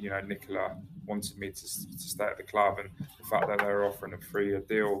that Nicola wanted me to stay at the club, and the fact that they were offering a 3-year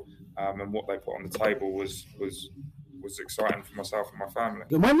deal and what they put on the table was exciting for myself and my family.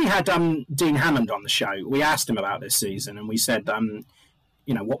 When we had Dean Hammond on the show, we asked him about this season, and we said,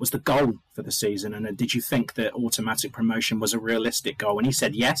 what was the goal for the season, and did you think that automatic promotion was a realistic goal? And he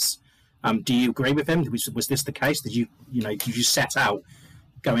said yes. Do you agree with him? Was this the case? Did you set out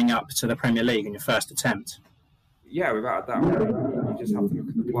going up to the Premier League in your first attempt? Yeah, without a doubt. You just have to look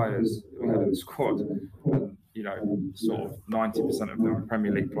at the players we had in the squad. And, sort of 90% of them are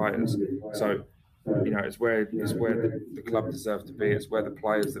Premier League players. So, it's where the club deserved to be. It's where the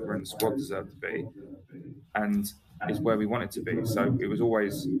players that were in the squad deserved to be, and it's where we wanted to be. So that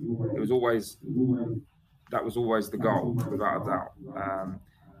was always the goal, without a doubt.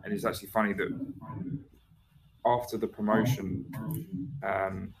 And it's actually funny that after the promotion,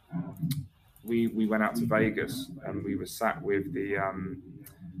 we went out to Vegas and we were sat with the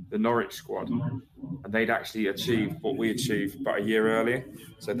Norwich squad, and they'd actually achieved what we achieved but a year earlier.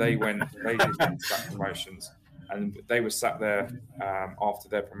 So they did back promotions, and they were sat there after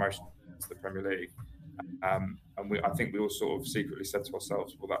their promotion to the Premier League. And I think we all sort of secretly said to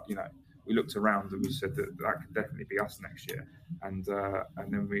ourselves, well, that we looked around and we said that could definitely be us next year. And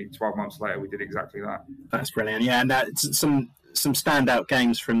then 12 months later, we did exactly that. That's brilliant. Yeah, and that's some standout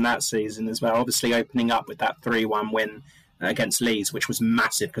games from that season as well. Obviously, opening up with that 3-1 win against Leeds, which was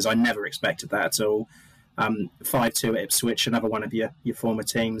massive because I never expected that at all. 5-2 at Ipswich, another one of your former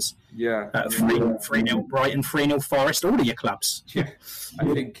teams. Yeah. 3-0 Brighton, 3-0 Forest, all of your clubs. Yeah. I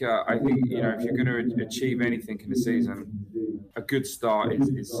think if you're going to achieve anything in the season, a good start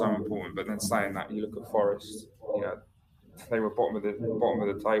is so important. But then saying that, you look at Forest, they were bottom of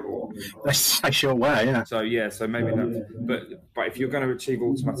the table. They sure were, yeah. So maybe not. But if you're going to achieve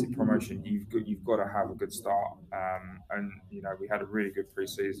automatic promotion, you've got to have a good start. And we had a really good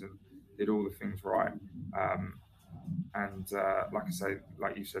pre-season, did all the things right, and like I say,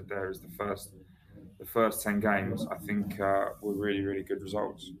 like you said, there is the first 10 games. I think were really, really good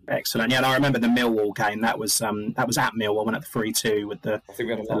results. Excellent. Yeah, and I remember the Millwall game. That was at Millwall, went at 3-2 with the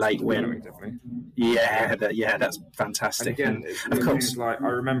late win. Yeah, that's fantastic. And again, of course, I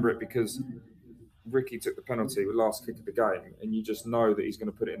remember it because Ricky took the penalty with the last kick of the game, and you just know that he's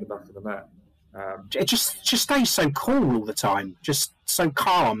going to put it in the back of the net. It just stays so cool all the time, just so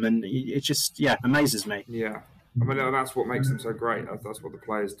calm, and it just amazes me. Yeah, I mean that's what makes them so great. That's what the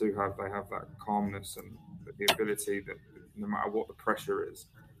players do have. They have that calmness and the ability that no matter what the pressure is,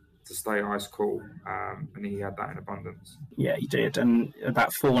 to stay ice cool. And he had that in abundance. Yeah, he did. And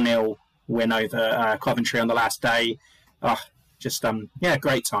that 4-0 win over Coventry on the last day,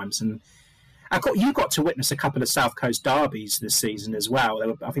 great times. And you got to witness a couple of South Coast derbies this season as well.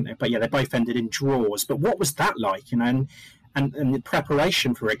 They both ended in draws. But what was that like, and the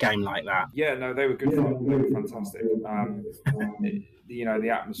preparation for a game like that? Yeah, no, they were good fun. They were fantastic. The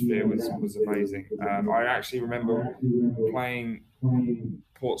atmosphere was amazing. I actually remember playing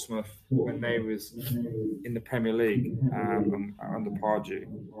Portsmouth when they was in the Premier League under Pardew,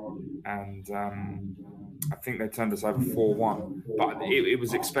 and I think they turned us over 4-1. But it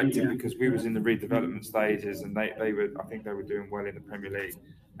was expected because we was in the redevelopment stages, and I think they were doing well in the Premier League.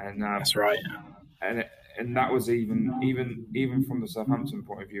 And that's right. And that was even from the Southampton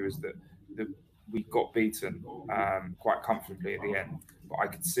point of view, is that we got beaten quite comfortably at the end. But I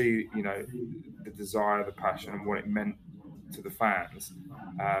could see, the desire, the passion, and what it meant to the fans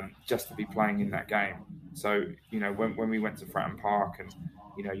just to be playing in that game. So, when we went to Fratton Park, and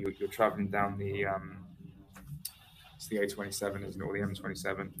you're travelling down the it's the A27, isn't it, or the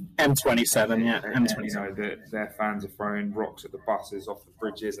M27? M27, yeah, M27. You know, their fans are throwing rocks at the buses, off the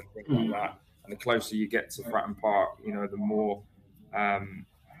bridges, and things like that. And the closer you get to Fratton Park, you know, the more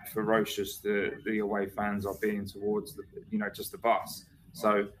ferocious the away fans are being towards the, you know, just the bus.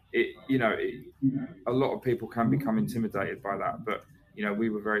 So a lot of people can become intimidated by that, but you know, we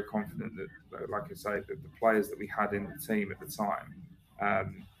were very confident that, like I say, that the players that we had in the team at the time,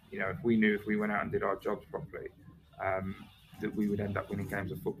 you know, if we went out and did our jobs properly, that we would end up winning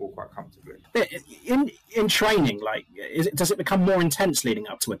games of football quite comfortably. In training, like, does it become more intense leading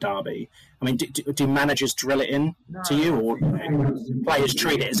up to a derby? I mean, do managers drill it in to you, or players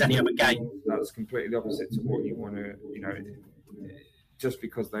treat it as any other game? That's completely opposite to what you want to, you know. Just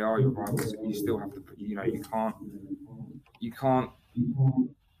because they are your rivals, you still have to, you know, you can't.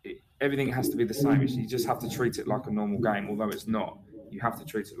 Everything has to be the same. You just have to treat it like a normal game, although it's not. You have to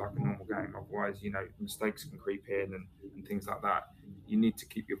treat it like a normal game. Otherwise, you know, mistakes can creep in and things like that. You need to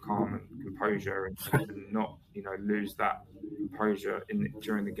keep your calm and composure and not, you know, lose that composure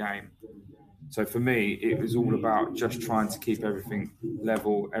during the game. So for me, it was all about just trying to keep everything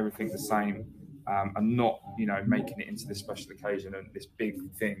level, everything the same, and not, you know, making it into this special occasion and this big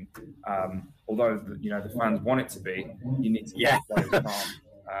thing. Although, you know, the fans want it to be, you need to keep players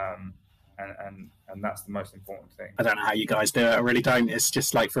calm. And that's the most important thing. I don't know how you guys do it. I really don't. It's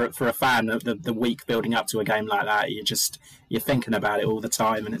just like for a fan, the week building up to a game like that, you're thinking about it all the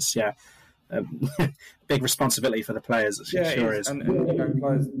time, and it's big responsibility for the players. It sure is. And you know,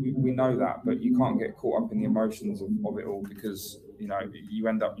 players, we know that, but you can't get caught up in the emotions of it all, because you know you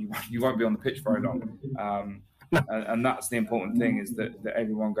end up you won't be on the pitch very long. And that's the important thing, is that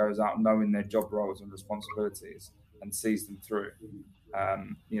everyone goes out knowing their job roles and responsibilities and sees them through.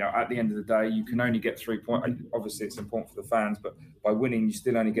 You know, at the end of the day, you can only get 3 points. Obviously, it's important for the fans, but by winning, you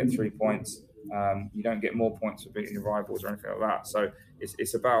still only get 3 points. You don't get more points for beating your rivals or anything like that. So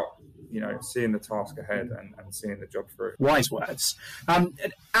it's about, you know, seeing the task ahead and seeing the job through. Wise words.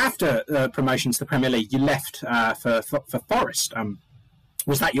 After promotion to the Premier League, you left for Forest.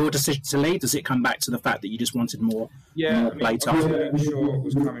 Was that your decision to leave? Does it come back to the fact that you just wanted more play time? I wasn't sure it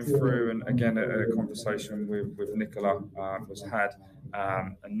was coming through, and again, a conversation with Nicola was had,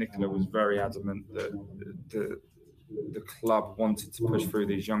 and Nicola was very adamant that the club wanted to push through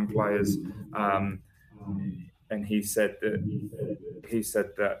these young players, and he said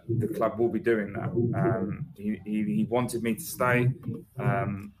that the club will be doing that. He wanted me to stay.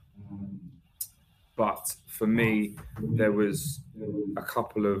 But for me, there was a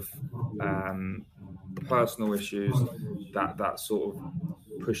couple of personal issues that sort of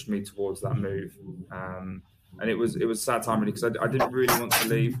pushed me towards that move. And it was a sad time, really, because I didn't really want to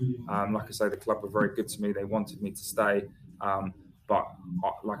leave. Like I say, the club were very good to me. They wanted me to stay. But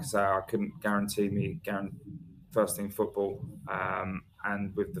like I say, I couldn't guarantee first team football.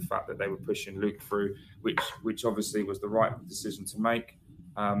 And with the fact that they were pushing Luke through, which obviously was the right decision to make.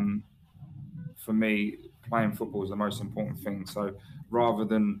 For me, playing football is the most important thing. So rather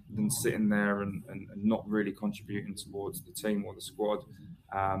than sitting there and not really contributing towards the team or the squad,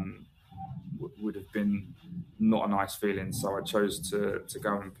 would have been not a nice feeling. So I chose to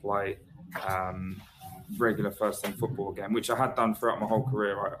go and play regular first team football again, which I had done throughout my whole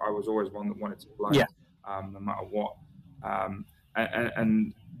career. I was always one that wanted to play, no matter what.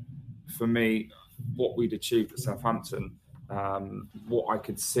 And for me, what we'd achieved at Southampton, what I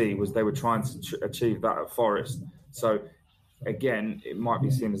could see was they were trying to achieve that at Forest. So again, it might be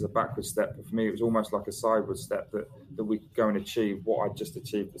seen as a backward step, but for me, it was almost like a sideward step that we could go and achieve what I just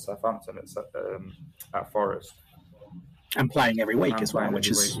achieved at Southampton at Forest. And playing every week as well, which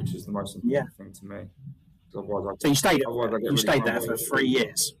is the most important thing to me. So you stayed there for 3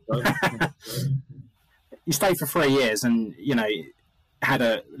 years. You stayed for 3 years, and you know, had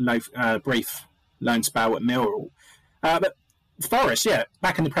a brief loan spell at Millwall. But Forest,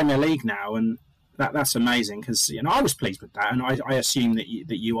 back in the Premier League now, and that's amazing, because you know I was pleased with that, and I assume that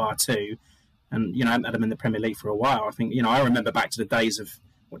you are too. And you know, I haven't had them in the Premier League for a while. I think, you know, I remember back to the days of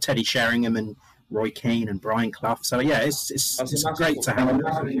Teddy Sheringham and Roy Keane and Brian Clough. So it's great to have them.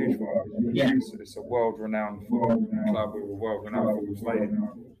 That's a huge one. Yeah, it's a world-renowned football club with a world-renowned football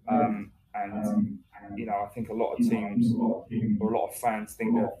stadium. And you know, I think a lot of teams or a lot of fans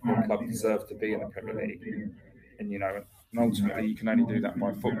think that the club deserve to be in the Premier League. And you know, ultimately you can only do that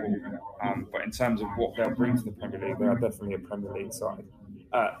by football. But in terms of what they'll bring to the Premier League, they are definitely a Premier League side.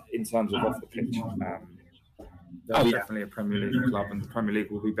 In terms of off the pitch, they're definitely a Premier League club, and the Premier League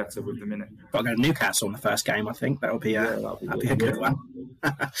will be better with them in it. Got to go to Newcastle in the first game, I think. That'll be a good one.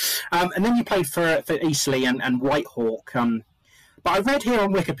 And then you played for Eastleigh and Whitehawk. But I read here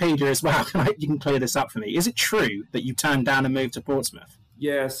on Wikipedia as well, and I hope you can clear this up for me. Is it true that you turned down a move to Portsmouth?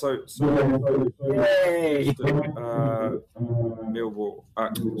 Yeah, so Millwall.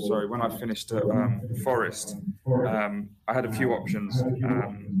 Sorry, when I finished at Forest, I had a few options,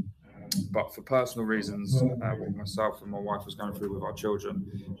 but for personal reasons, what myself and my wife was going through with our children,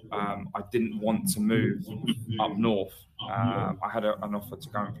 I didn't want to move up north. I had an offer to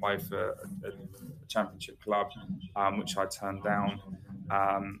go and play for a championship club, which I turned down,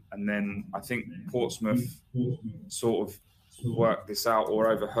 and then I think Portsmouth sort of worked this out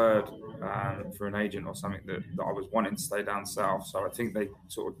or overheard through an agent or something that I was wanting to stay down south. So I think they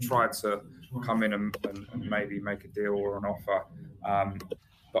sort of tried to come in and maybe make a deal or an offer.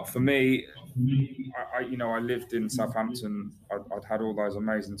 But for me, I lived in Southampton. I'd had all those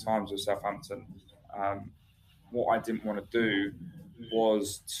amazing times with Southampton. What I didn't want to do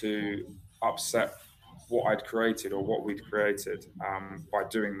was to upset what I'd created or what we'd created by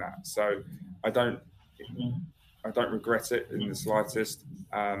doing that. So I don't regret it in the slightest,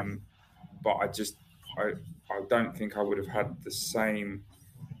 but I don't think I would have had the same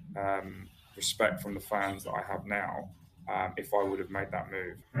respect from the fans that I have now if I would have made that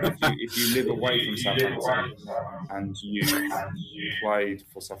move. If you live away from Southampton and you played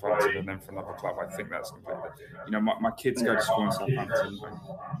for Southampton and then for another club, I think that's completely. My kids go to school in Southampton.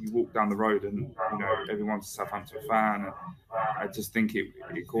 You walk down the road and everyone's a Southampton fan. And I just think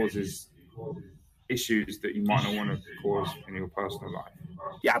it causes issues that you might not want to cause in your personal life.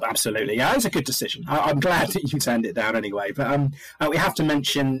 Yeah, absolutely. Yeah, it's a good decision. I'm glad that you turned it down anyway. But we have to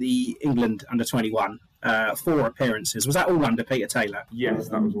mention the England under-21 4 appearances. Was that all under Peter Taylor? Yes,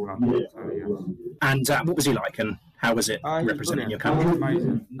 that was all under Peter Taylor, yes. And what was he like, and how was it representing your country?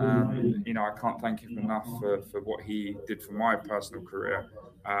 Amazing. I can't thank him enough for what he did for my personal career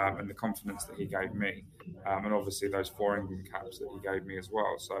and the confidence that he gave me, and obviously those 4 England caps that he gave me as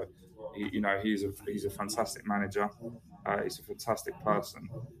well. So, he's a fantastic manager. He's a fantastic person,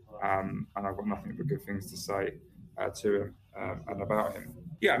 and I've got nothing but good things to say to him and about him.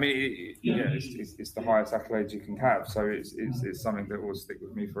 Yeah, I mean, it's the highest accolades you can have. So it's something that will stick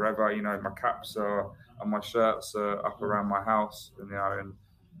with me forever. My caps and my shirts are up around my house, and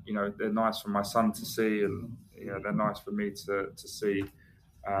they're nice for my son to see, and they're nice for me to see,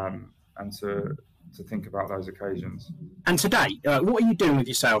 and to think about those occasions. And today, what are you doing with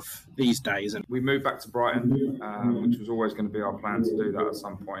yourself these days? And we moved back to Brighton, which was always going to be our plan to do that at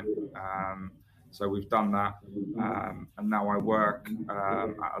some point. So we've done that, and now I work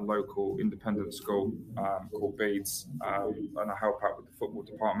at a local independent school called Beeds, and I help out with the football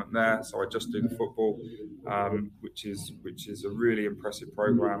department there. So I just do the football, which is a really impressive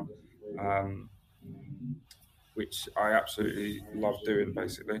program, which I absolutely love doing,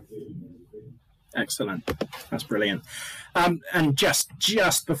 basically. Excellent. That's brilliant. And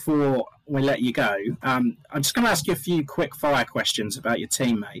just before we let you go, I'm just going to ask you a few quick fire questions about your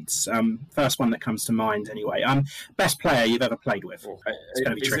teammates. First one that comes to mind anyway. Best player you've ever played with? It's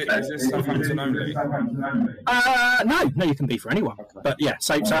going to be tricky. Is this Southampton only? No, you can be for anyone. Okay. But yeah,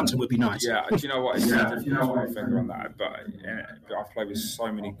 Southampton would be nice. Yeah, do you know what? It's difficult to put my finger on that. But I've played with so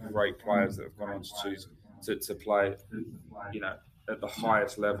many great players that have gone on to choose to play, at the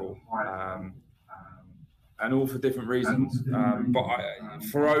highest level. And all for different reasons. But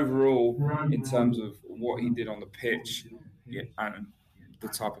for overall, in terms of what he did on the pitch and the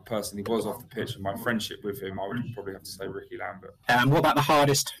type of person he was off the pitch and my friendship with him, I would probably have to say Ricky Lambert. What about the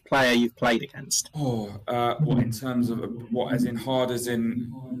hardest player you've played against? What in terms of what, as in hard as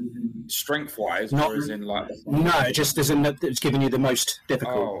in strength-wise, or as in like? No, just as in it's given you the most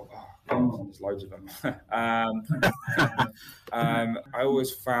difficult. There's loads of them. I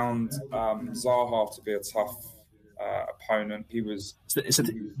always found Zaha to be a tough opponent. He was. It's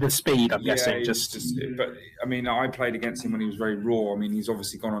the speed, I'm guessing. But I mean, I played against him when he was very raw. I mean, he's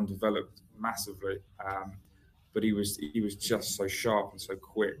obviously gone on developed massively, but he was just so sharp and so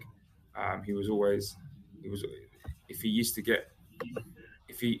quick. He was. If he used to get,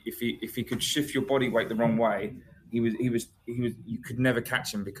 if he could shift your body weight the wrong way. He was. You could never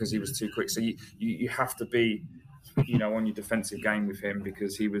catch him because he was too quick. So you have to be, on your defensive game with him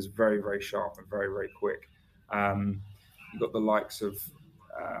because he was very, very sharp and very, very quick. You got the likes of.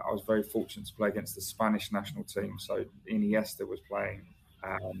 I was very fortunate to play against the Spanish national team. So Iniesta was playing.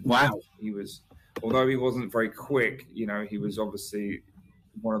 Wow. He was, although he wasn't very quick. He was obviously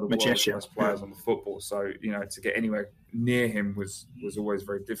one of the world's best players on the football. So to get anywhere near him was always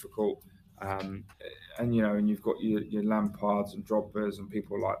very difficult. and you've got your Lampards and Drogbas and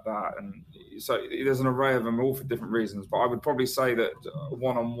people like that, and so there's an array of them, all for different reasons. But I would probably say that a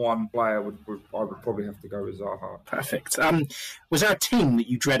one-on-one player I would probably have to go with Zaha. Perfect. Was there a team that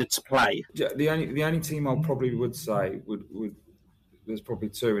you dreaded to play? Yeah, the only team I probably would say would there's probably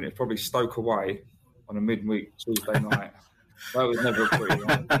two, and it's probably Stoke away on a midweek Tuesday night. That was never a pretty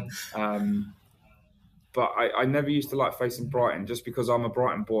one. But I never used to like facing Brighton, just because I'm a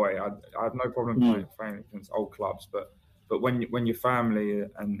Brighton boy. I have no problem playing against old clubs. But when your family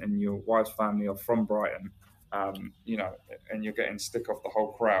and your wife's family are from Brighton, and you're getting stick off the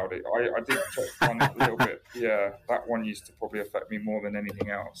whole crowd, I did check one a little bit. Yeah, that one used to probably affect me more than anything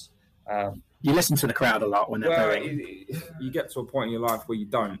else. You listen to the crowd a lot when they're playing. You get to a point in your life where you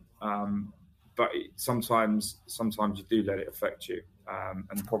don't. But sometimes you do let it affect you. And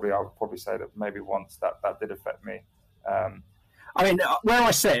I would probably say that maybe once that did affect me. I mean, where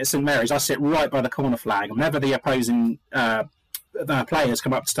I sit at St Mary's, I sit right by the corner flag. Whenever the opposing the players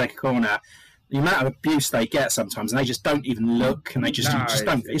come up to take a corner, the amount of abuse they get sometimes, and they just don't even look, and they just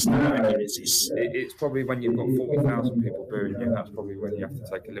don't. It's not what it is. It's probably when you've got 40,000 people booing you. That's probably when you have to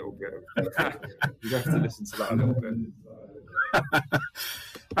take a little bit of. You have to listen to that a little bit.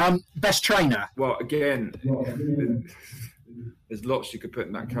 Best trainer? Well, again, there's lots you could put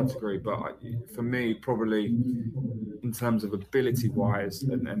in that category, but for me, probably in terms of ability-wise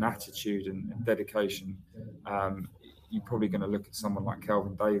and attitude and dedication, you're probably going to look at someone like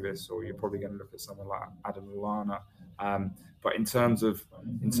Kelvin Davis, or you're probably going to look at someone like Adam Lallana. But in terms of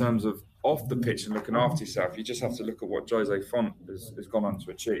off the pitch and looking after yourself, you just have to look at what Jose Font has gone on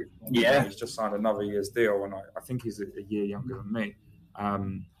to achieve. Yeah, he's just signed another year's deal, and I think he's a year younger than me.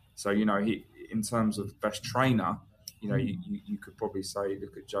 So he, in terms of best trainer, you could probably say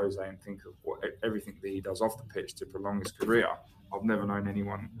look at Jose and think of everything that he does off the pitch to prolong his career. I've never known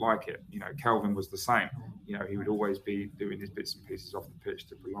anyone like it. Kelvin was the same. He would always be doing his bits and pieces off the pitch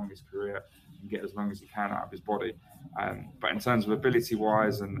to prolong his career and get as long as he can out of his body. But in terms of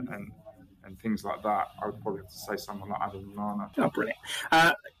ability-wise and things like that, I would probably have to say someone like Adam Lallana. Oh, brilliant.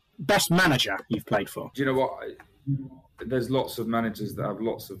 Best manager you've played for? Do you know what? There's lots of managers that have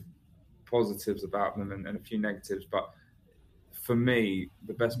lots of positives about them and a few negatives, but for me,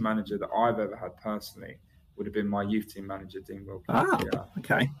 the best manager that I've ever had personally would have been my youth team manager, Dean Wilkins.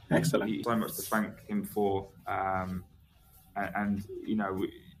 Okay, excellent. So much to thank him for, and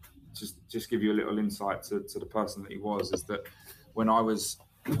just give you a little insight to the person that he was, is that when I was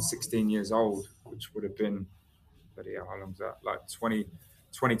 16 years old, which would have been, how long was that? Like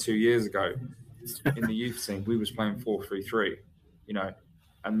 22 years ago, in the youth team, we was playing 4-3-3,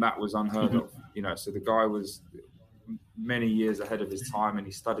 and that was unheard of, So the guy was many years ahead of his time, and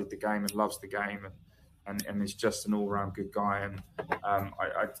he studied the game and loves the game, and is just an all-round good guy. And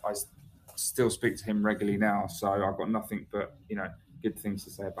I still speak to him regularly now, so I've got nothing but good things to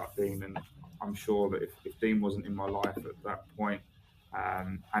say about Dean. And I'm sure that if Dean wasn't in my life at that point,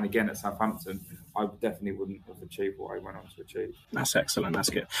 and again at Southampton, I definitely wouldn't have achieved what I went on to achieve. That's excellent. That's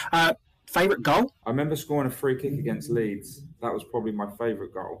good. Favourite goal? I remember scoring a free kick against Leeds. That was probably my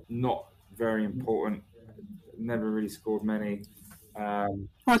favourite goal. Not very important. Never really scored many. I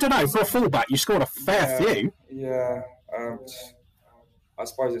don't know. For a fullback, you scored a fair few. Yeah. I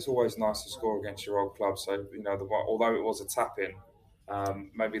suppose it's always nice to score against your old club. So, although it was a tap-in,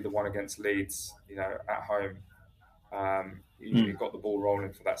 maybe the one against Leeds, at home, you got the ball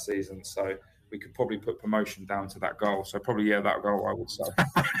rolling for that season. So we could probably put promotion down to that goal. So probably, that goal, I would say.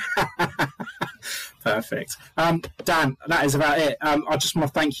 Perfect. Dan, that is about it. I just want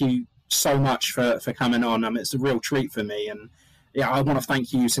to thank you so much for coming on. It's a real treat for me. And I want to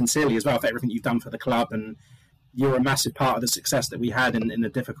thank you sincerely as well for everything you've done for the club. And you're a massive part of the success that we had in the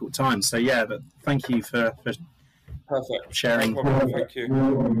difficult times. So, but thank you for perfect sharing. No problem. Thank you. See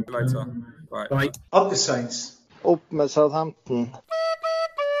you later. Bye. Bye. Up the Saints. Up med Southampton.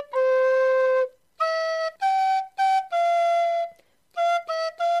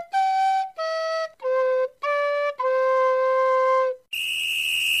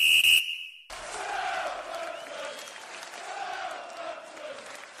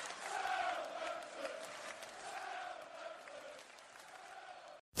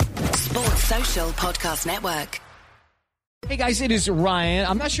 Sports Social Podcast Network. Hey guys, it is Ryan.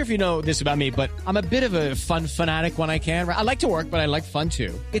 I'm not sure if you know this about me, but I'm a bit of a fun fanatic when I can. I like to work, but I like fun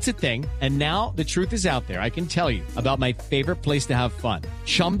too. It's a thing. And now the truth is out there. I can tell you about my favorite place to have fun.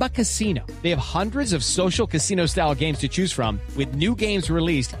 Chumba Casino. They have hundreds of social casino style games to choose from with new games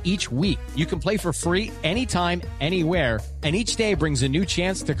released each week. You can play for free anytime, anywhere. And each day brings a new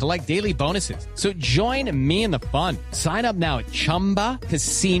chance to collect daily bonuses. So join me in the fun. Sign up now at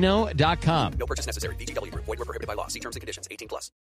ChumbaCasino.com. No purchase necessary. VGW Group. Void where prohibited by law. See terms and conditions. 18+.